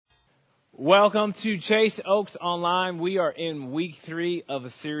Welcome to Chase Oaks Online. We are in week 3 of a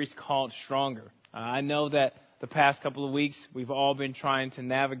series called Stronger. I know that the past couple of weeks we've all been trying to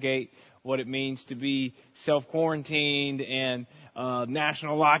navigate what it means to be self-quarantined and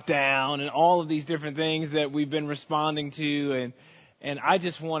national lockdown and all of these different things that we've been responding to. And I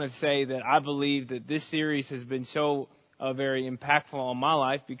just want to say that I believe that this series has been so very impactful on my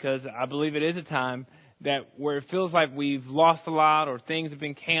life because I believe it is a time that where it feels like we've lost a lot or things have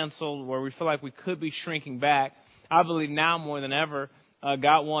been canceled, where we feel like we could be shrinking back. I believe now more than ever,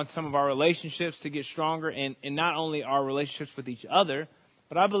 God wants some of our relationships to get stronger, and not only our relationships with each other,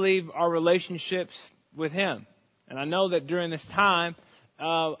 but I believe our relationships with Him. And I know that during this time,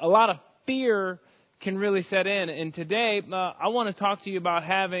 a lot of fear can really set in. And today, I want to talk to you about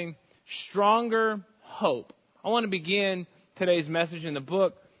having stronger hope. I want to begin today's message in the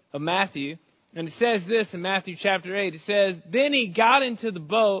book of Matthew. And it says this in Matthew chapter 8. It says, "Then he got into the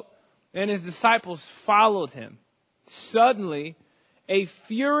boat, and his disciples followed him. Suddenly, a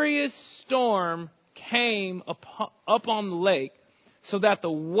furious storm came up on the lake, so that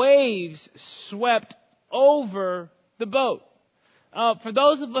the waves swept over the boat." For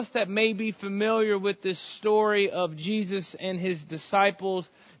those of us that may be familiar with this story of Jesus and his disciples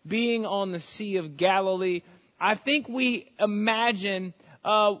being on the Sea of Galilee, I think we imagine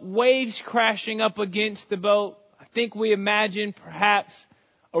waves crashing up against the boat. I think we imagine perhaps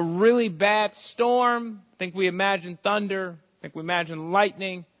a really bad storm. I think we imagine thunder. I think we imagine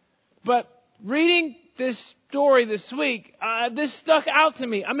lightning. But reading this story this week, this stuck out to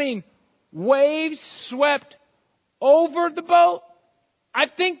me. I mean, waves swept over the boat. I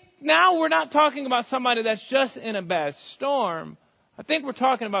think now we're not talking about somebody that's just in a bad storm. I think we're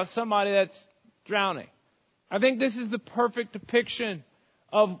talking about somebody that's drowning. I think this is the perfect depiction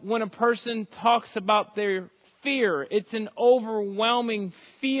of when a person talks about their fear. It's an overwhelming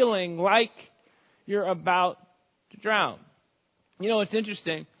feeling like you're about to drown. You know, it's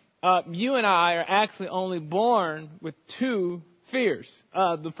interesting. You and I are actually only born with 2 fears.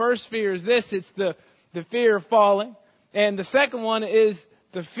 The first fear is this. It's the fear of falling. And the second one is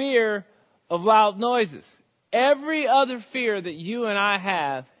the fear of loud noises. Every other fear that you and I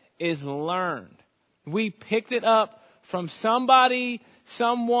have is learned. We picked it up from somebody,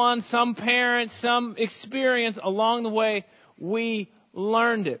 someone, some parent, some experience along the way. We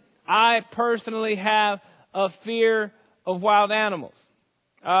learned it. I personally have a fear of wild animals.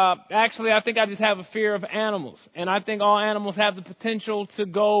 Actually, I think I just have a fear of animals. And I think all animals have the potential to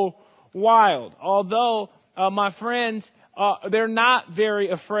go wild. Although my friends, they're not very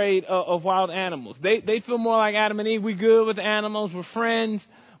afraid of wild animals. They feel more like Adam and Eve. We good with the animals. We're friends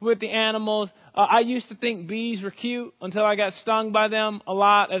with the animals. I used to think bees were cute until I got stung by them a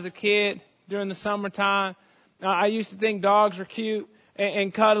lot as a kid during the summertime. I used to think dogs were cute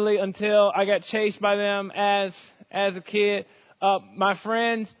and cuddly until I got chased by them as a kid. My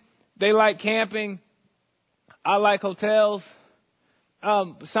friends, they like camping. I like hotels.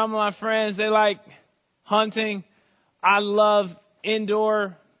 Some of my friends, they like hunting. I love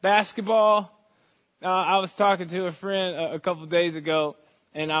indoor basketball. I was talking to a friend a couple of days ago,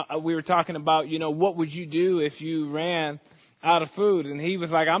 and we were talking about, what would you do if you ran out of food? And he was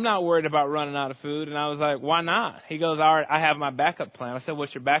like, I'm not worried about running out of food. And I was like, why not? He goes, all right, I have my backup plan. I said,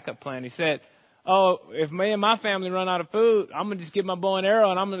 what's your backup plan? He said, if me and my family run out of food, I'm going to just get my bow and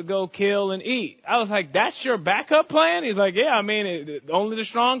arrow and I'm going to go kill and eat. I was like, that's your backup plan? He's like, yeah, I mean, only the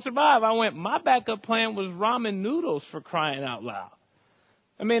strong survive. I went, my backup plan was ramen noodles, for crying out loud.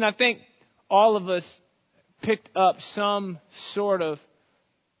 I mean, I think all of us picked up some sort of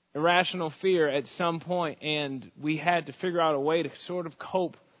irrational fear at some point, and we had to figure out a way to sort of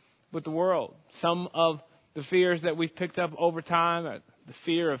cope with the world. Some of the fears that we've picked up over time are the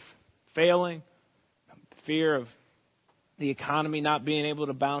fear of failing, the fear of the economy not being able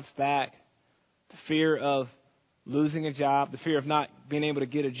to bounce back, the fear of losing a job, the fear of not being able to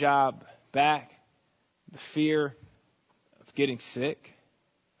get a job back, the fear of getting sick.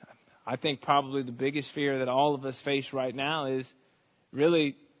 I think probably the biggest fear that all of us face right now is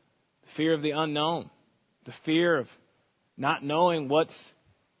really the fear of the unknown, the fear of not knowing what's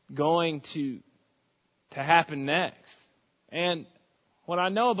going to happen next. And what I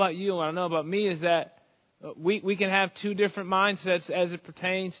know about you and what I know about me is that we can have 2 different mindsets as it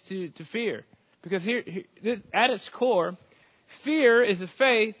pertains to fear. Because here, at its core, fear is a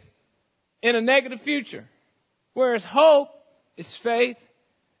faith in a negative future, whereas hope is faith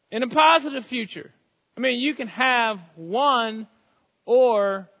in a positive future. I mean, you can have one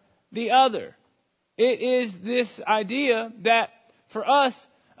or the other. It is this idea that for us,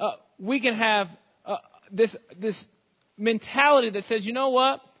 we can have this mentality that says, you know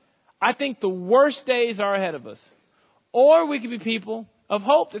what? I think the worst days are ahead of us. Or we could be people of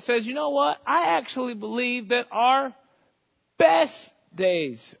hope that says, you know what? I actually believe that our best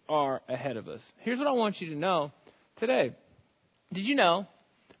days are ahead of us. Here's what I want you to know today. Did you know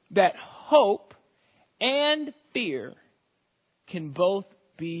that hope and fear can both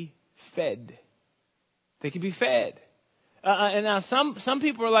be fed? They can be fed. And now some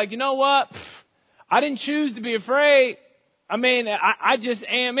people are like, you know what? I didn't choose to be afraid. I mean, I just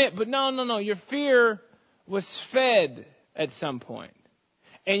am it. But no. Your fear was fed at some point.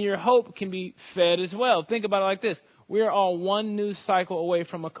 And your hope can be fed as well. Think about it like this. We are all one news cycle away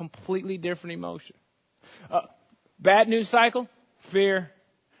from a completely different emotion. Bad news cycle, fear.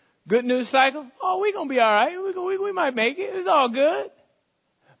 Good news cycle, we're going to be all right. We might make it. It's all good.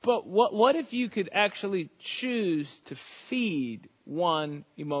 But what if you could actually choose to feed one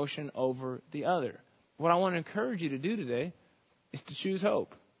emotion over the other? What I want to encourage you to do today is to choose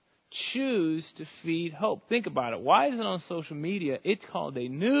hope. Choose to feed hope. Think about it. Why is it on social media? It's called a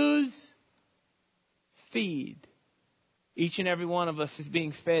news feed. Each and every one of us is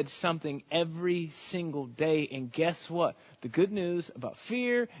being fed something every single day. And guess what? The good news about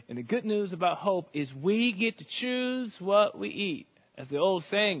fear and the good news about hope is we get to choose what we eat. As the old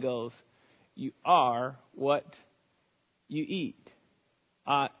saying goes, you are what you eat.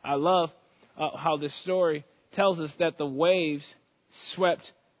 I love how this story tells us that the waves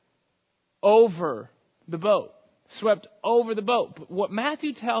swept over the boat. But what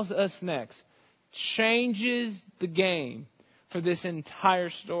Matthew tells us next changes the game for this entire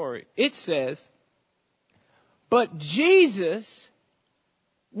story. It says, but Jesus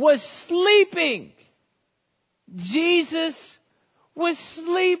was sleeping. Jesus was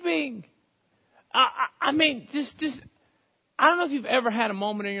sleeping. I mean, I don't know if you've ever had a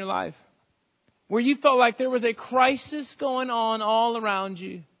moment in your life where you felt like there was a crisis going on all around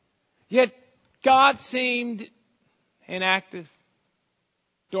you, yet God seemed inactive,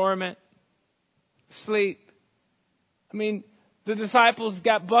 dormant, asleep. I mean, the disciples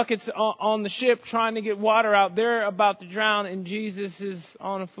got buckets on the ship trying to get water out. They're about to drown, and Jesus is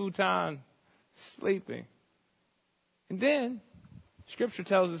on a futon, sleeping. And then, Scripture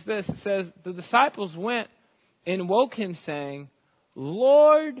tells us this. It says, the disciples went and woke him, saying,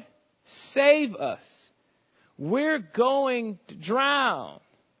 Lord, save us. We're going to drown.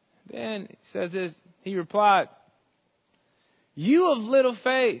 Then it says this, he replied, you of little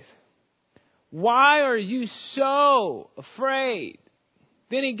faith, why are you so afraid?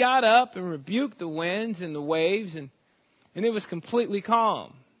 Then he got up and rebuked the winds and the waves, and it was completely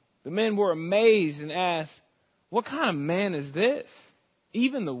calm. The men were amazed and asked, what kind of man is this?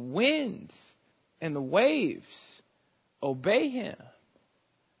 Even the winds and the waves obey him.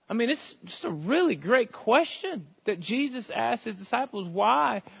 I mean, it's just a really great question that Jesus asked his disciples.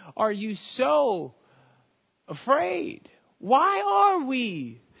 Why are you so afraid? Why are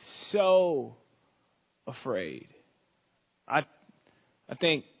we so afraid? I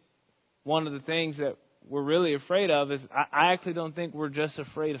think one of the things that we're really afraid of is I actually don't think we're just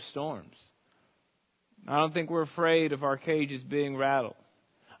afraid of storms. I don't think we're afraid of our cages being rattled.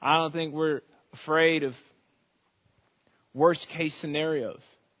 I don't think we're afraid of worst case scenarios.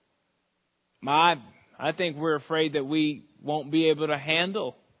 I think we're afraid that we won't be able to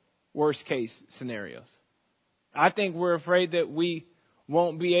handle worst case scenarios. I think we're afraid that we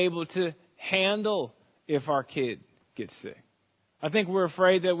won't be able to handle if our kid gets sick. I think we're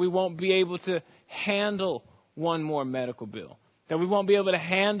afraid that we won't be able to handle one more medical bill, that we won't be able to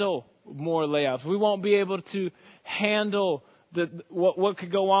handle more layoffs. We won't be able to handle what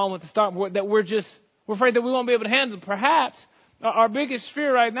could go on with the stock. That we're afraid that we won't be able to handle. Perhaps our biggest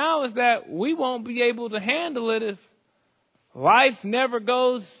fear right now is that we won't be able to handle it if life never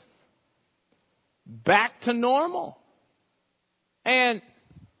goes back to normal. And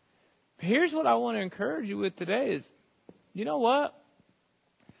here's what I want to encourage you with today is, you know what?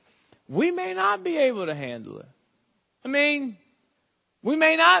 We may not be able to handle it. I mean, we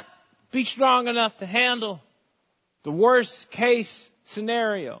may not be strong enough to handle the worst case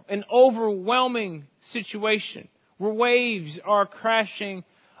scenario, an overwhelming situation where waves are crashing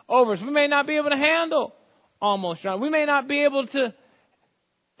over us. We may not be able to handle almost drowning. We may not be able to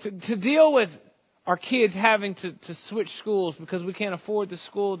deal with our kids having to switch schools because we can't afford the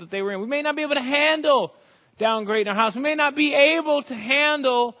school that they were in. We may not be able to handle downgrading our house. We may not be able to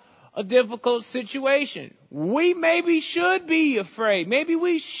handle a difficult situation. We maybe should be afraid. Maybe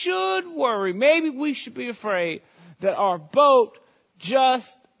we should worry. Maybe we should be afraid that our boat just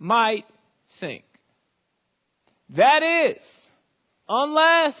might sink. That is,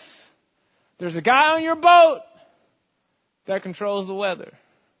 unless there's a guy on your boat that controls the weather.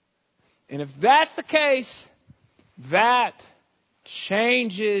 And if that's the case, that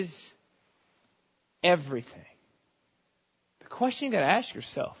changes everything. The question you got to ask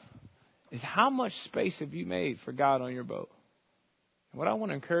yourself is, how much space have you made for God on your boat? And what I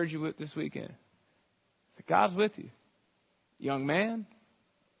want to encourage you with this weekend is that God's with you. Young man,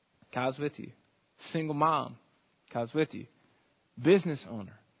 God's with you. Single mom, God's with you. Business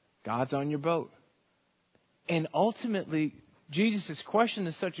owner, God's on your boat. And ultimately, Jesus' question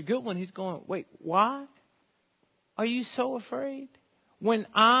is such a good one. He's going, wait, why are you so afraid when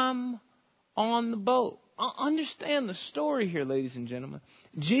I'm on the boat? Understand the story here, ladies and gentlemen.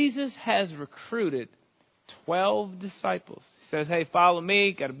 Jesus has recruited 12 disciples. He says, hey, follow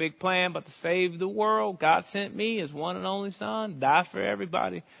me. Got a big plan about to save the world. God sent me, His one and only Son, die for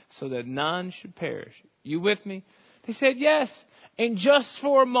everybody so that none should perish. You with me? They said yes. And just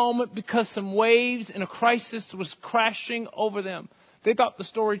for a moment, because some waves and a crisis was crashing over them, they thought the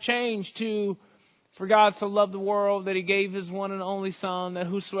story changed to, for God so loved the world that He gave His one and only Son, that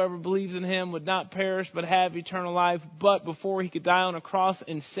whosoever believes in Him would not perish but have eternal life. But before He could die on a cross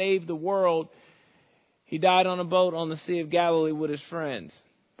and save the world, He died on a boat on the Sea of Galilee with His friends.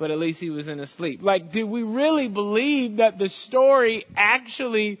 But at least He was in His sleep. Like, did we really believe that the story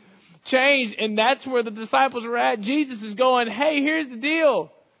actually changed? And that's where the disciples were at. Jesus is going, hey, here's the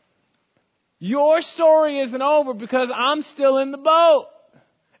deal. Your story isn't over because I'm still in the boat.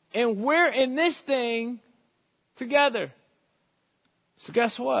 And we're in this thing together. So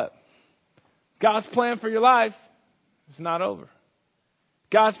guess what? God's plan for your life is not over.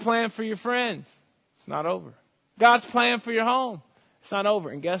 God's plan for your friends, it's not over. God's plan for your home, it's not over.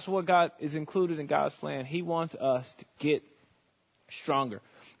 And guess what God is included in God's plan? He wants us to get stronger.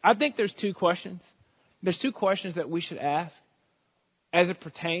 I think there's two questions. There's two questions that we should ask as it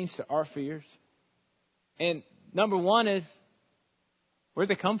pertains to our fears. And number one is, where'd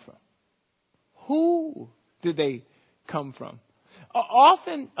they come from? Who did they come from?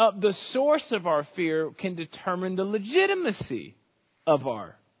 Often, the source of our fear can determine the legitimacy of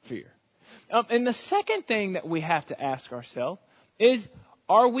our fear. And the second thing that we have to ask ourselves is,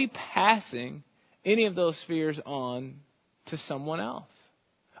 are we passing any of those fears on to someone else?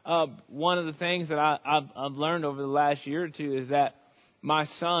 One of the things that I've learned over the last year or two is that my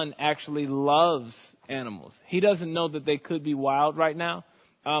son actually loves animals. He doesn't know that they could be wild right now.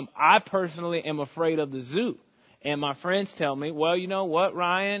 I personally am afraid of the zoo. And my friends tell me, well, you know what,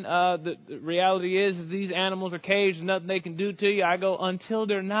 Ryan, the reality is these animals are caged and nothing they can do to you. I go, until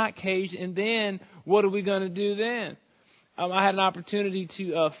they're not caged, and then what are we going to do then? I had an opportunity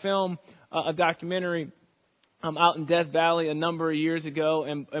to film a documentary out in Death Valley a number of years ago,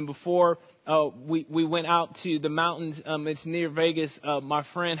 and before we went out to the mountains, it's near Vegas. My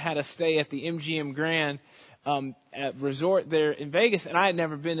friend had a stay at the MGM Grand at resort there in Vegas, and I had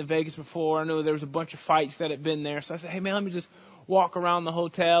never been to Vegas before. I knew there was a bunch of fights that had been there, so I said, hey man, let me just walk around the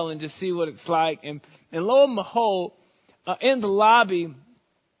hotel and just see what it's like. And lo and behold, in the lobby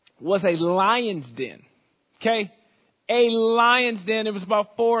was a lion's den. Okay, a lion's den. There was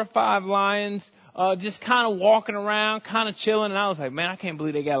about 4 or 5 lions. Just kind of walking around, kind of chilling. And I was like, man, I can't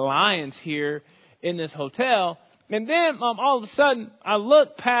believe they got lions here in this hotel. And then all of a sudden, I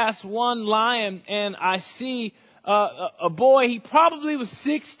look past one lion and I see a boy. He probably was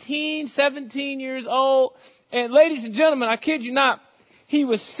 16, 17 years old. And ladies and gentlemen, I kid you not, he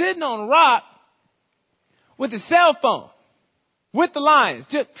was sitting on a rock with his cell phone with the lions.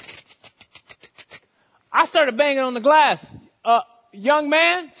 Just, I started banging on the glass. Young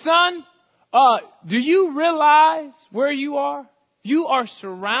man, son, do you realize where you are? You are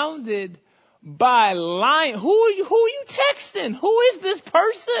surrounded by lions. Who are you texting? Who is this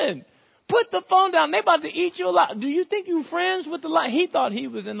person? Put the phone down. They about to eat you alive. Do you think you're friends with the lion? He thought he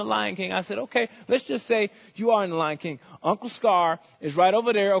was in the Lion King. I said, okay, let's just say you are in the Lion King. Uncle Scar is right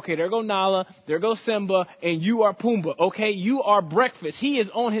over there. Okay, there go Nala. There goes Simba. And you are Pumbaa. Okay, you are breakfast. He is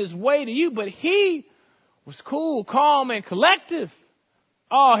on his way to you. But he was cool, calm, and collective.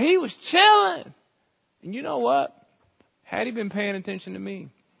 Oh, he was chilling. And you know what? Had he been paying attention to me,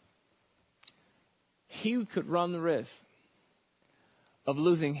 he could run the risk of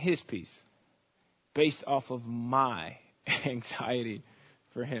losing his peace based off of my anxiety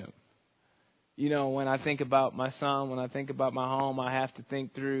for him. You know, when I think about my son, when I think about my home, I have to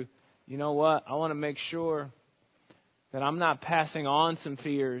think through, you know what? I want to make sure that I'm not passing on some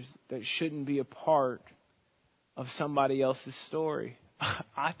fears that shouldn't be a part of somebody else's story.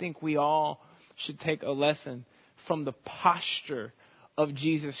 I think we all should take a lesson from the posture of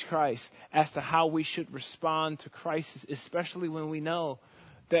Jesus Christ as to how we should respond to crisis, especially when we know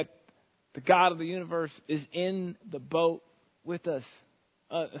that the God of the universe is in the boat with us.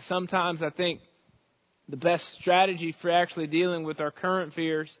 sometimes I think the best strategy for actually dealing with our current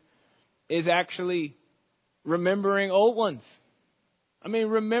fears is actually remembering old ones.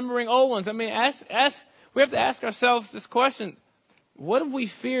 Remembering old ones. We have to ask ourselves this question. What have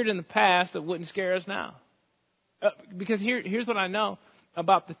we feared in the past that wouldn't scare us now? Because here's what I know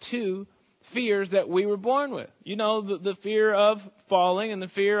about the two fears that we were born with. The fear of falling and the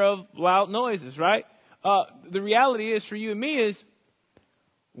fear of loud noises, right? The reality is for you and me is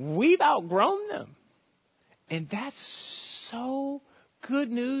we've outgrown them. And that's so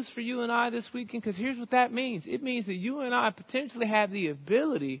good news for you and I this weekend, because here's what that means. It means that you and I potentially have the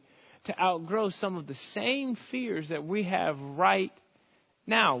ability to outgrow some of the same fears that we have right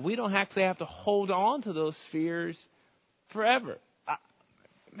now. We don't actually have to hold on to those fears forever.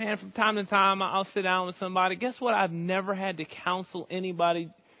 From time to time, I'll sit down with somebody. Guess what? I've never had to counsel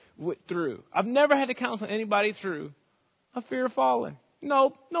anybody through. I've never had to counsel anybody through a fear of falling.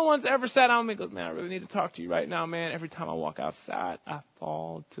 No one's ever sat down with me and goes, man, I really need to talk to you right now, man. Every time I walk outside, I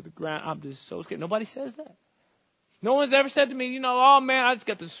fall to the ground. I'm just so scared. Nobody says that. No one's ever said to me, oh, man, I just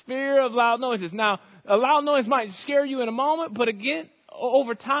got this fear of loud noises. Now, a loud noise might scare you in a moment, but again,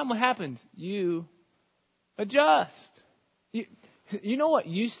 over time, what happens? You adjust. You know what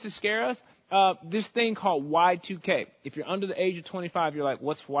used to scare us? This thing called Y2K. If you're under the age of 25, you're like,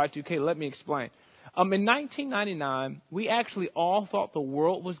 what's Y2K? Let me explain. In 1999, we actually all thought the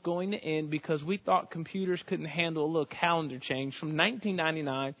world was going to end because we thought computers couldn't handle a little calendar change from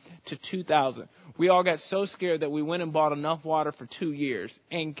 1999 to 2000. We all got so scared that we went and bought enough water for 2 years.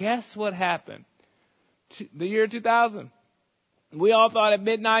 And guess what happened? The year 2000. We all thought at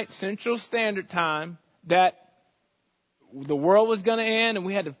midnight Central Standard Time that the world was going to end and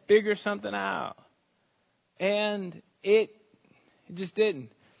we had to figure something out. And it just didn't.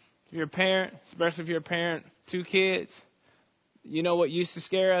 If you're a parent, especially if you're a parent, 2 kids, you know what used to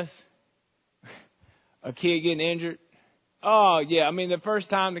scare us? A kid getting injured. Oh, yeah. The first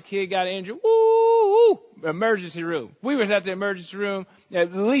time the kid got injured, woo, emergency room. We was at the emergency room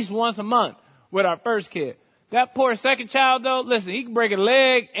at least once a month with our first kid. That poor second child, though, listen, he can break a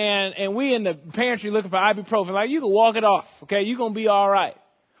leg, and we in the pantry looking for ibuprofen. Like, you can walk it off, okay? You're going to be all right.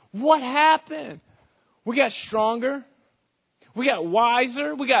 What happened? We got stronger. We got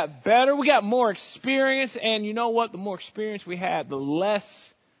wiser, we got better, we got more experience, and you know what? The more experience we had, the less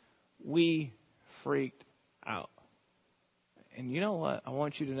we freaked out. And you know what? I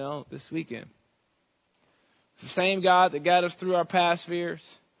want you to know this weekend. It's the same God that got us through our past fears.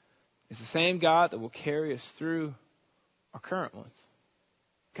 It's the same God that will carry us through our current ones.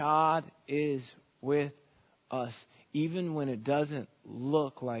 God is with us, even when it doesn't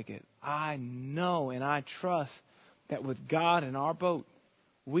look like it. I know and I trust that with God in our boat,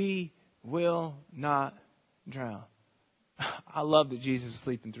 we will not drown. I love that Jesus is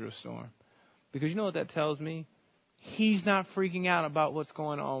sleeping through a storm. Because you know what that tells me? He's not freaking out about what's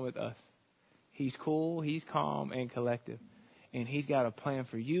going on with us. He's cool, he's calm and collective. And he's got a plan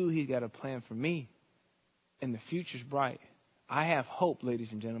for you, he's got a plan for me. And the future's bright. I have hope,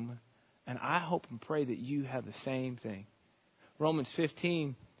 ladies and gentlemen. And I hope and pray that you have the same thing. Romans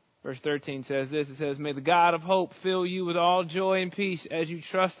 15 Verse 13 says this. It says, may the God of hope fill you with all joy and peace as you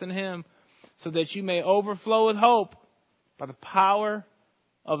trust in him, so that you may overflow with hope by the power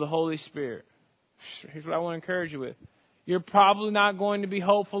of the Holy Spirit. Here's what I want to encourage you with. You're probably not going to be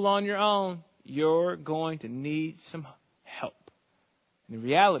hopeful on your own. You're going to need some help. And the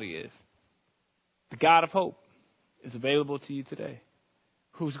reality is, the God of hope is available to you today,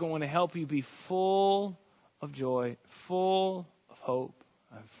 who's going to help you be full of joy, full of hope,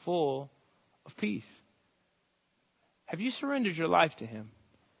 and full of peace. Have you surrendered your life to him?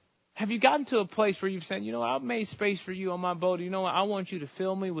 Have you gotten to a place where you've said, I've made space for you on my boat. You know what? I want you to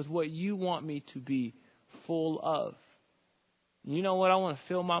fill me with what you want me to be full of. You know what? I want to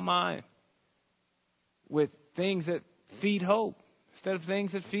fill my mind with things that feed hope instead of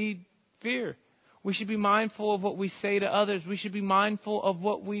things that feed fear. We should be mindful of what we say to others. We should be mindful of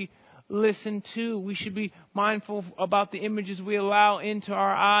what we listen to. We should be mindful about the images we allow into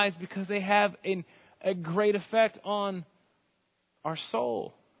our eyes, because they have a great effect on our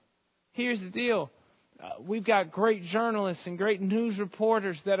soul. Here's the deal. We've got great journalists and great news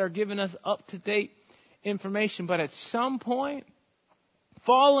reporters that are giving us up-to-date information. But at some point,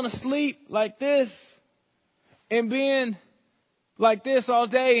 falling asleep like this and being like this all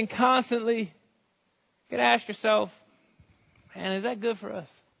day and constantly, you got to ask yourself, man, is that good for us?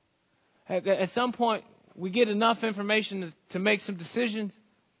 At some point, we get enough information to make some decisions.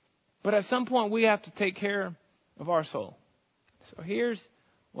 But at some point, we have to take care of our soul. So here's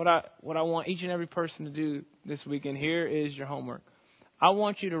what I want each and every person to do this weekend. Here is your homework. I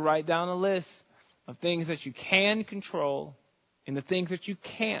want you to write down a list of things that you can control and the things that you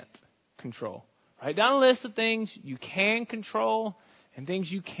can't control. Write down a list of things you can control and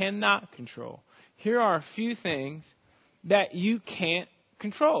things you cannot control. Here are a few things that you can't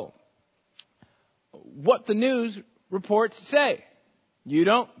control. What the news reports say. You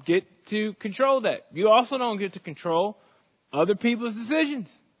don't get to control that. You also don't get to control other people's decisions.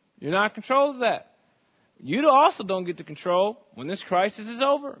 You're not in control of that. You also don't get to control when this crisis is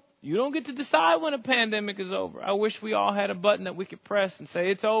over. You don't get to decide when a pandemic is over. I wish we all had a button that we could press and say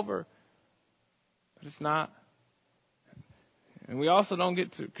it's over. But it's not. And we also don't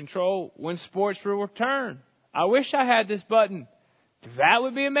get to control when sports will return. I wish I had this button. That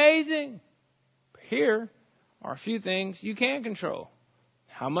would be amazing. But here are a few things you can control.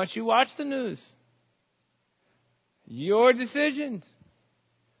 How much you watch the news. Your decisions.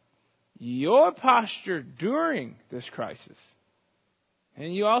 Your posture during this crisis.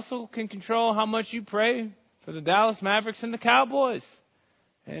 And you also can control how much you pray for the Dallas Mavericks and the Cowboys.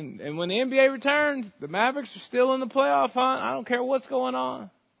 And when the NBA returns, the Mavericks are still in the playoff hunt. I don't care what's going on.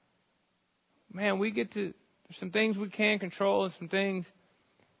 Man, there's some things we can control and some things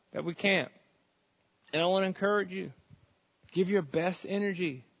that we can't. And I want to encourage you. Give your best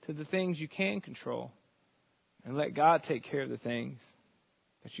energy to the things you can control. And let God take care of the things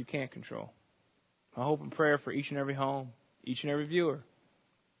that you can't control. My hope and prayer for each and every home, each and every viewer,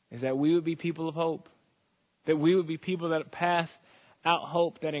 is that we would be people of hope. That we would be people that pass out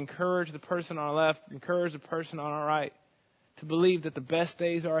hope, that encourage the person on our left, encourage the person on our right, to believe that the best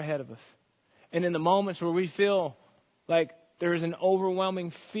days are ahead of us. And in the moments where we feel like there is an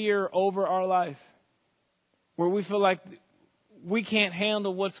overwhelming fear over our life, where we feel like we can't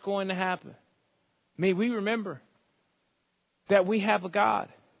handle what's going to happen, may we remember that we have a God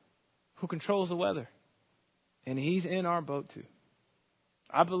who controls the weather. And He's in our boat too.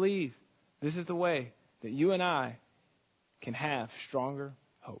 I believe this is the way that you and I can have stronger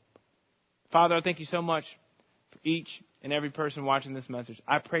hope. Father, I thank you so much for each and every person watching this message.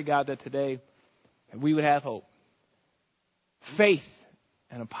 I pray, God, that today that we would have hope, faith,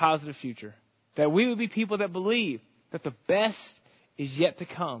 and a positive future. That we would be people that believe that the best is yet to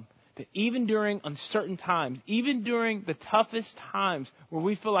come. That even during uncertain times, even during the toughest times where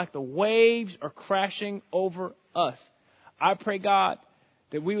we feel like the waves are crashing over us, I pray, God,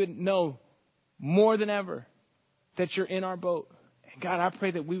 that we would know more than ever that you're in our boat. And God, I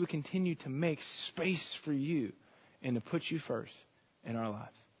pray that we would continue to make space for you and to put you first in our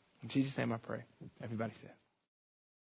lives. In Jesus' name I pray. Everybody say it.